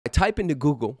type into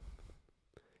Google,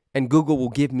 and Google will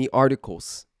give me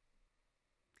articles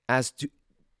as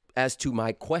to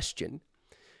my question,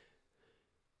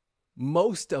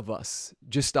 most of us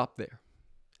just stop there.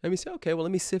 And we say, okay, well,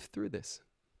 let me sift through this.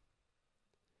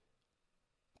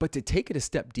 But to take it a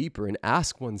step deeper and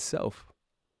ask oneself,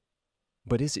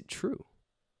 but is it true?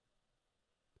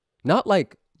 Not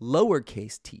like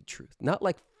lowercase t truth, not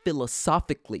like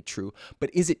philosophically true, but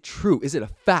is it true? Is it a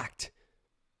fact?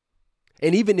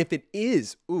 And even if it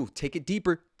is, take it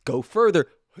deeper, go further.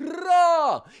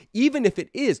 Hurrah! Even if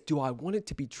it is, do I want it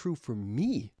to be true for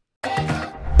me?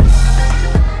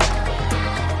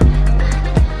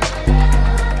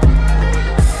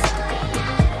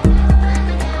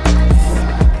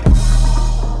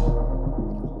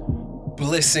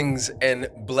 Blessings and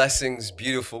blessings,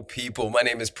 beautiful people. My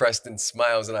name is Preston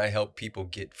Smiles, and I help people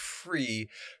get free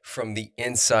from the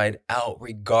inside out,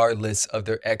 regardless of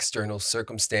their external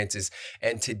circumstances.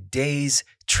 And today's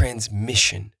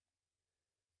transmission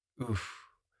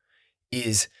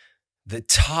is the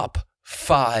top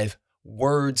 5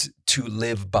 words to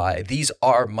live by. These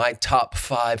are my top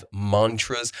 5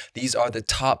 mantras. These are the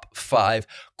top 5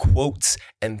 quotes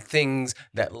and things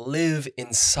that live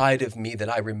inside of me that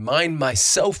I remind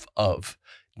myself of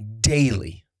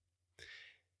daily.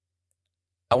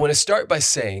 I want to start by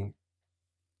saying,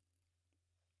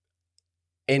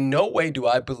 in no way do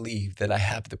I believe that I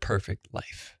have the perfect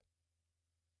life.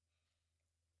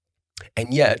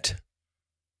 And yet,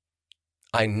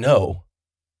 I know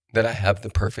that I have the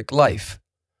perfect life.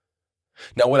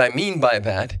 Now, what I mean by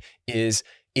that is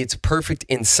it's perfect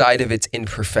inside of its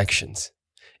imperfections.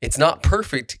 It's not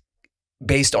perfect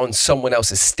based on someone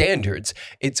else's standards.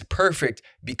 It's perfect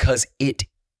because it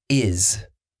is.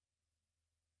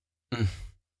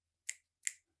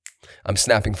 I'm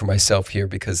snapping for myself here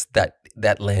because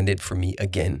that landed for me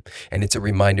again. And it's a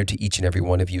reminder to each and every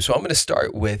one of you. So I'm going to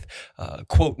start with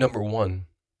quote number 1,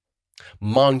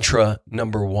 mantra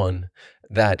number 1.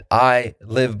 That I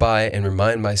live by and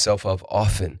remind myself of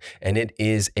often. And it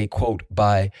is a quote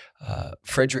by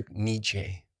Friedrich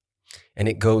Nietzsche. And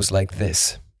it goes like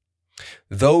this: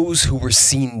 those who were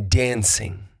seen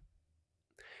dancing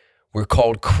were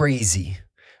called crazy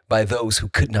by those who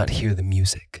could not hear the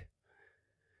music.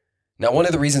 Now, one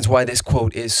of the reasons why this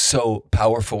quote is so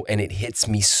powerful and it hits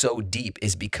me so deep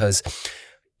is because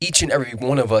each and every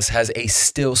one of us has a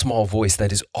still small voice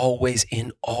that is always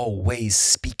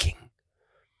speaking.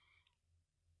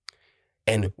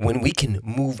 And when we can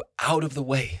move out of the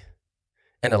way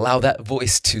and allow that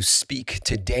voice to speak,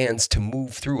 to dance, to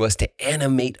move through us, to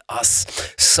animate us,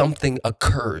 something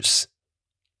occurs.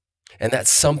 And that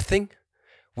something,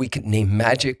 we could name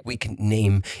magic, we could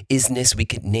name isness, we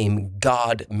could name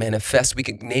God manifest, we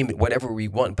could name it whatever we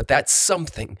want. But that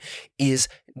something is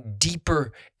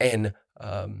deeper and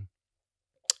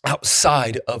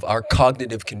outside of our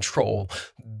cognitive control.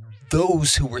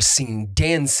 Those who were seen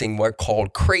dancing were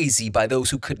called crazy by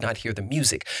those who could not hear the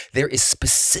music. There is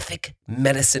specific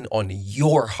medicine on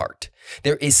your heart.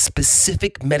 There is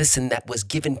specific medicine that was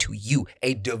given to you.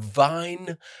 A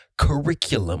divine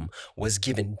curriculum was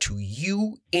given to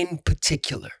you in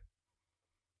particular.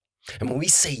 And when we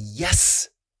say yes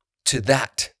to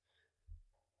that,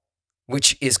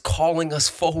 which is calling us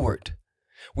forward,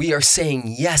 we are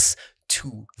saying yes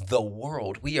to the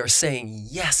world. We are saying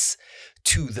yes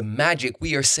to the magic.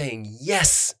 We are saying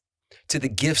yes to the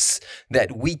gifts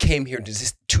that we came here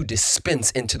to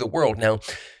dispense into the world. Now,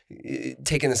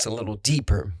 taking this a little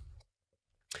deeper,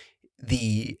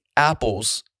 the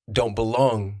apples don't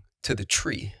belong to the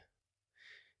tree.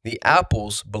 The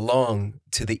apples belong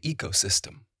to the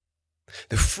ecosystem.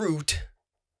 The fruit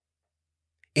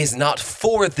is not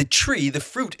for the tree. The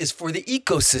fruit is for the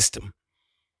ecosystem.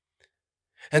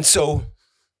 And so,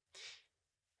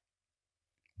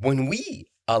 when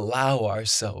we allow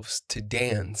ourselves to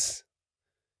dance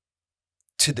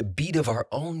to the beat of our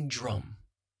own drum,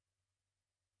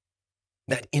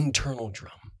 that internal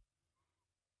drum,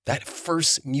 that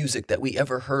first music that we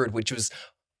ever heard, which was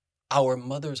our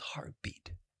mother's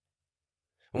heartbeat,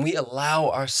 when we allow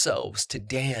ourselves to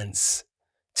dance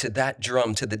to that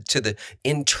drum, to the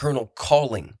internal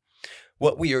calling,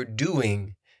 what we are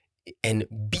doing and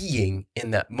being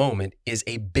in that moment is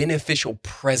a beneficial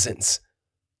presence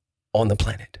on the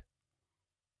planet.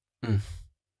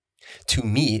 To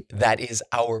me, that is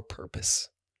our purpose,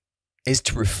 is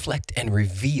to reflect and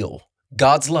reveal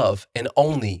God's love in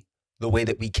only the way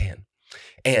that we can.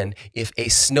 And if a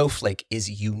snowflake is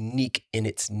unique in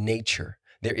its nature,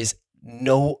 there is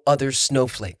no other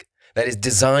snowflake that is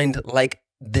designed like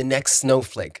the next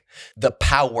snowflake. The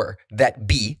power that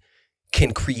be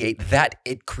can create that,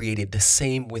 it created the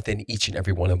same within each and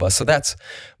every one of us. So that's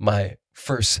my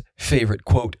first favorite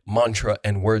quote, mantra,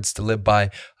 and words to live by.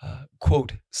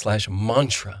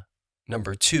 Quote/mantra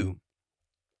number 2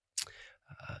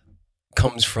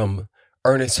 comes from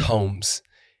Ernest Holmes.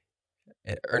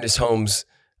 Ernest Holmes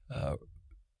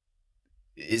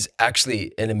is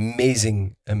actually an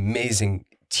amazing, amazing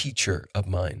teacher of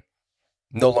mine.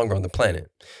 No longer on the planet.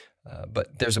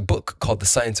 But there's a book called The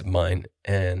Science of Mind.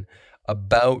 And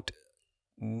about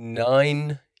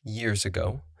 9 years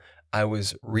ago, I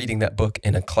was reading that book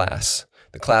in a class.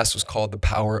 The class was called The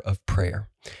Power of Prayer.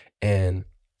 And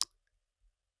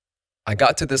I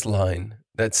got to this line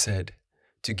that said,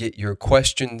 to get your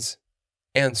questions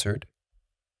answered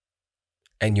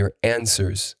and your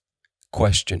answers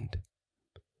questioned.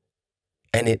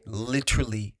 And it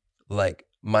literally, like,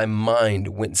 my mind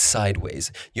went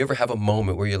sideways. You ever have a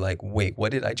moment where you're like, wait,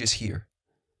 what did I just hear?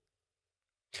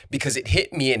 Because it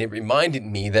hit me and it reminded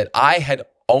me that I had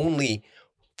only,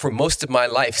 for most of my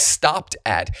life, stopped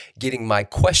at getting my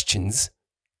questions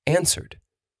answered.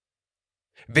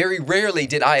 Very rarely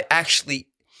did I actually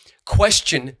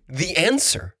question the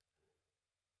answer.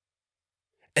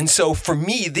 And so for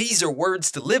me, these are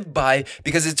words to live by,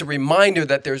 because it's a reminder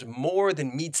that there's more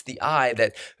than meets the eye,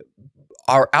 that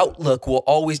our outlook will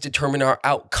always determine our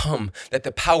outcome, that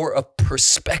the power of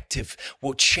perspective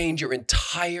will change your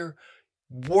entire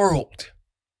world.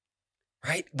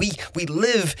 Right? We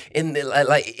live in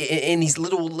these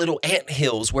little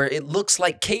anthills where it looks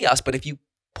like chaos, but if you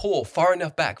pull far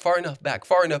enough back,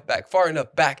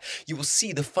 you will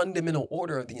see the fundamental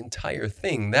order of the entire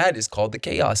thing. That is called the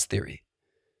chaos theory.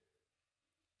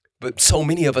 But so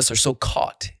many of us are so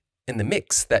caught in the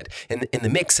mix, that in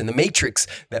the matrix,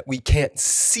 that we can't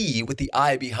see with the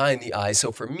eye behind the eye.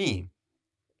 So for me,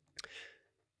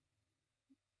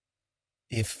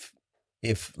 if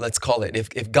let's call it,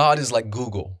 if God is like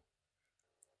Google,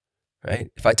 right?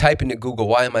 If I type into Google,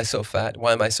 why am I so fat?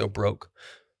 Why am I so broke?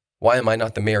 Why am I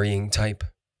not the marrying type?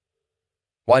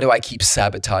 Why do I keep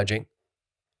sabotaging?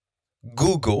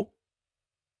 Google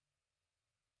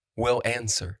will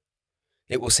answer.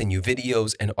 It will send you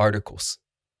videos and articles.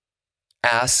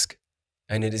 Ask,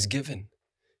 and it is given.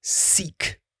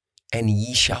 Seek, and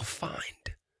ye shall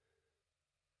find.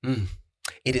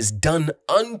 It is done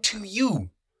unto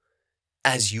you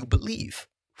as you believe.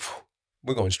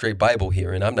 We're going straight Bible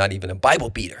here, and I'm not even a Bible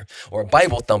beater or a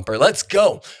Bible thumper. Let's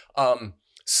go.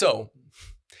 So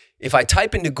if I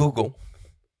type into Google,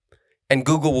 and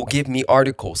Google will give me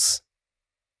articles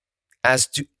as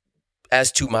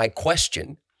to my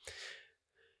question,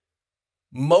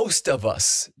 most of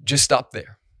us just stop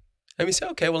there. And we say,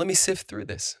 okay, well, let me sift through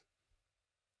this.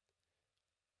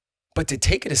 But to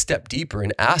take it a step deeper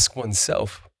and ask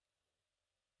oneself,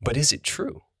 but is it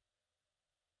true?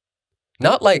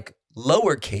 Not like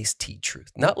lowercase t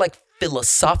truth, not like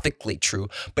philosophically true,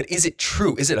 but is it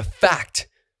true? Is it a fact?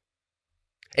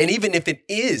 And even if it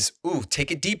is,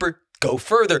 take it deeper, go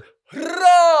further.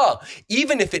 Hurrah!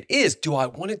 Even if it is, do I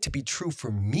want it to be true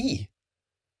for me?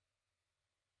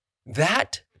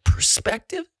 That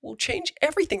perspective will change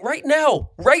everything right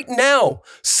now. Right now,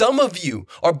 some of you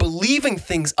are believing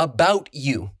things about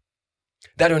you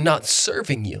that are not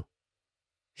serving you.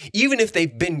 Even if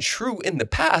they've been true in the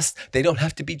past, they don't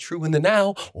have to be true in the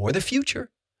now or the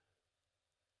future.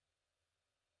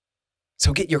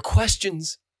 So get your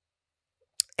questions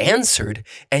answered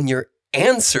and your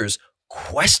answers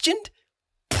questioned.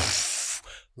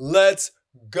 Let's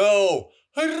go.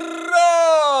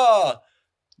 Hurrah!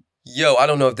 Yo, I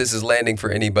don't know if this is landing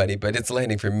for anybody, but it's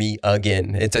landing for me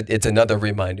again. It's another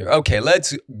reminder. Okay,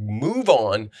 let's move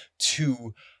on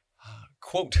to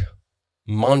quote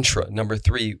mantra number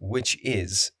 3, which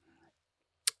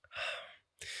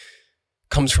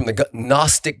comes from the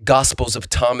Gnostic Gospels of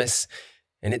Thomas.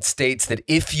 And it states that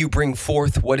if you bring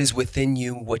forth what is within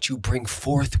you, what you bring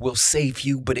forth will save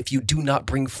you. But if you do not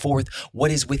bring forth what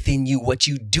is within you, what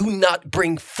you do not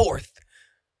bring forth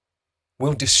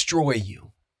will destroy you.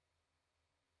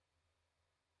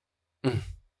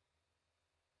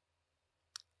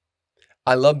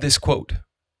 I love this quote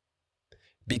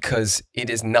because it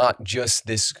is not just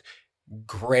this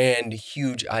grand,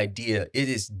 huge idea. It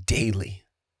is daily.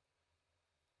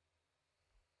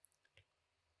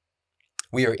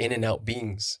 We are in and out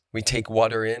beings. We take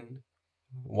water in,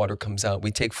 water comes out.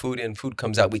 We take food in, food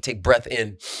comes out. We take breath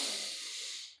in,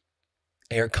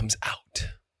 air comes out.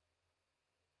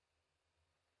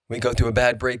 We go through a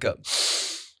bad breakup.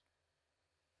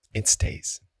 It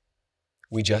stays.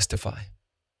 We justify.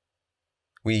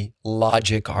 We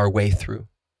logic our way through.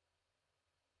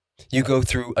 You go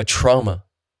through a trauma,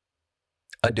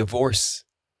 a divorce,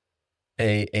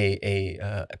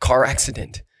 a car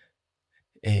accident,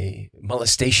 a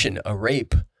molestation, a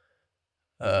rape,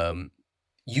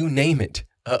 you name it,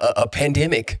 a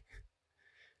pandemic.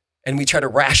 And we try to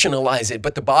rationalize it,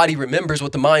 but the body remembers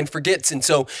what the mind forgets. And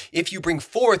so if you bring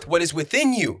forth what is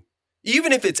within you,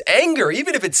 even if it's anger,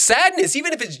 even if it's sadness,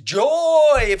 even if it's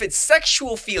joy, if it's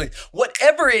sexual feelings,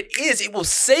 whatever it is, it will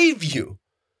save you.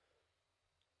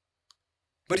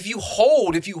 But if you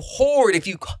hold, if you hoard, if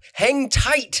you hang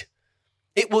tight,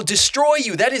 it will destroy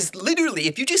you. That is literally,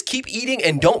 if you just keep eating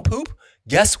and don't poop,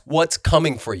 guess what's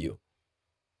coming for you?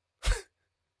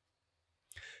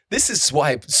 This is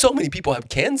why so many people have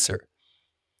cancer.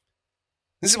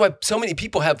 This is why so many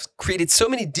people have created so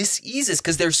many diseases,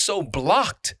 because they're so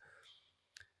blocked.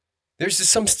 There's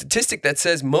just some statistic that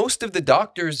says most of the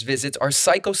doctor's visits are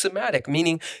psychosomatic,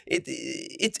 meaning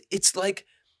it's like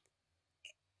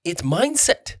it's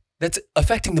mindset that's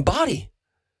affecting the body.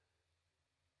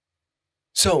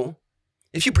 So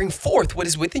if you bring forth what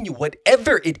is within you,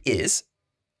 whatever it is,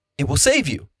 it will save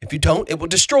you. If you don't, it will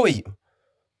destroy you.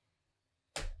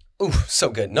 Ooh, so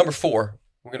good. Number 4,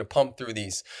 we're going to pump through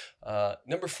these.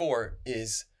 Number 4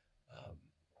 is,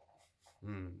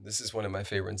 this is one of my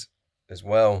favorites as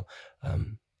well.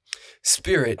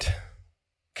 Spirit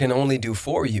can only do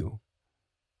for you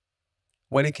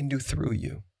what it can do through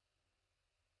you.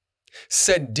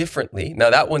 Said differently, now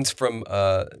that one's from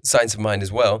Science of Mind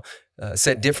as well.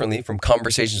 Said differently, from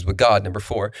Conversations with God, number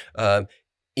 4,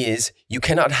 is you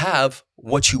cannot have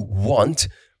what you want,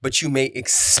 but you may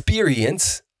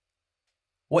experience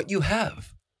what you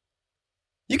have.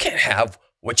 You can't have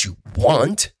what you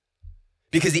want,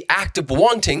 because the act of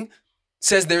wanting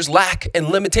says there's lack and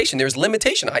limitation. There's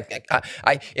limitation.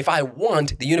 If I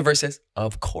want, the universe says,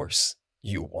 of course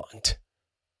you want.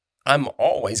 I'm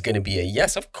always going to be a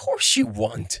yes. Of course you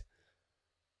want.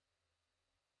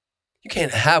 You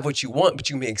can't have what you want, but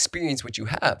you may experience what you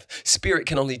have. Spirit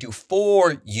can only do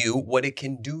for you what it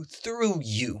can do through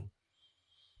you.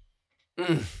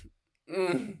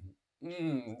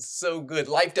 So good.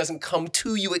 Life doesn't come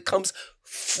to you. It comes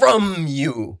from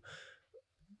you.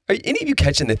 Are any of you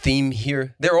catching the theme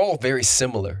here? They're all very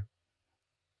similar.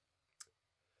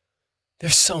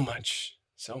 There's so much.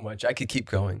 I could keep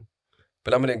going,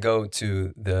 but I'm going to go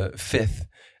to the 5th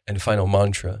and final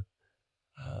mantra.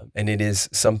 And it is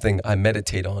something I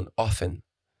meditate on often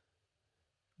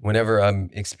whenever I'm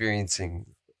experiencing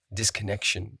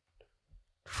disconnection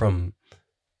from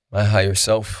my higher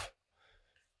self,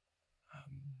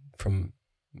 from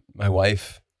my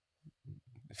wife,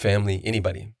 family,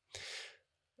 anybody.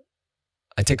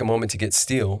 I take a moment to get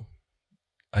still.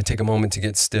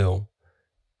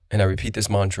 And I repeat this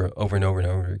mantra over and over and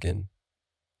over again.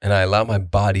 And I allow my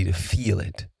body to feel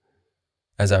it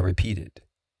as I repeat it.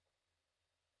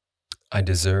 I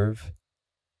deserve,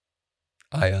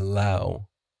 I allow,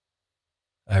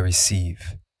 I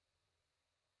receive.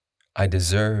 I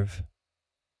deserve,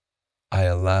 I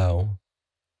allow,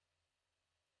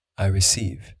 I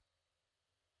receive.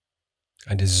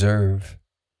 I deserve,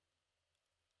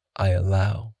 I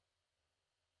allow,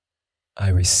 I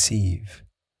receive.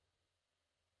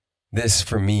 This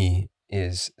for me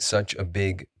is such a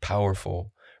big,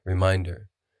 powerful reminder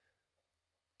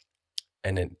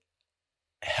and an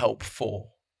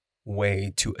helpful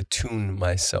way to attune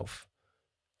myself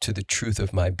to the truth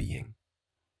of my being.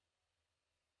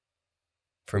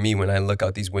 For me, when I look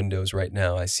out these windows right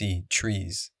now, I see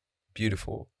trees,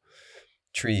 beautiful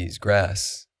trees,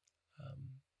 grass.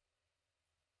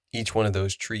 Each one of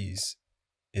those trees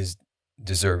is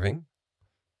deserving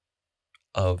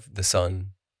of the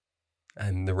sun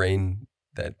and the rain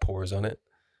that pours on it.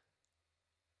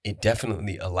 It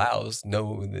definitely allows,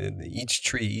 each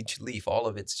tree, each leaf, all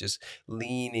of it's just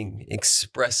leaning,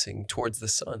 expressing towards the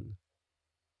sun.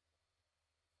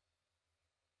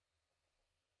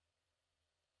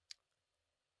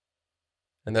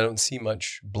 And I don't see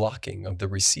much blocking of the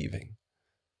receiving.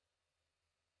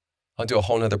 I'll do a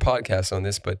whole nother podcast on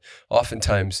this, but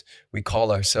oftentimes we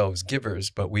call ourselves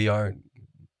givers, but we aren't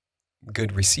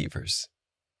good receivers.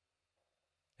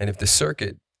 And if the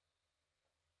circuit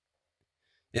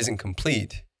isn't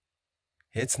complete,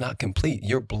 it's not complete.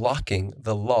 You're blocking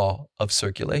the law of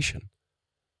circulation.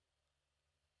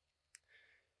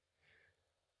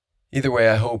 Either way,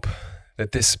 I hope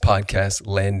that this podcast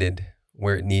landed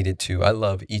where it needed to. I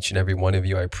love each and every one of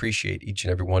you. I appreciate each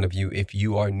and every one of you. If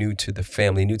you are new to the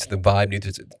family, new to the vibe, new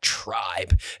to the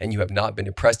tribe, and you have not been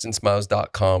to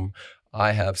PrestonSmiles.com,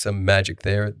 I have some magic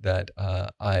there that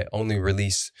I only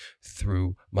release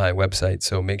through my website.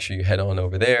 So make sure you head on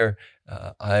over there.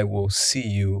 I will see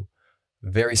you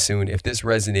very soon. If this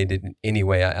resonated in any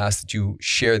way, I ask that you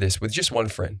share this with just one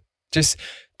friend. Just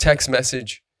text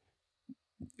message,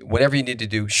 whatever you need to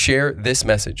do, share this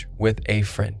message with a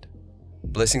friend.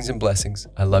 Blessings and blessings.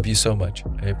 I love you so much.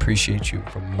 I appreciate you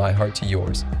from my heart to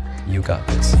yours. You got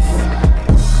this.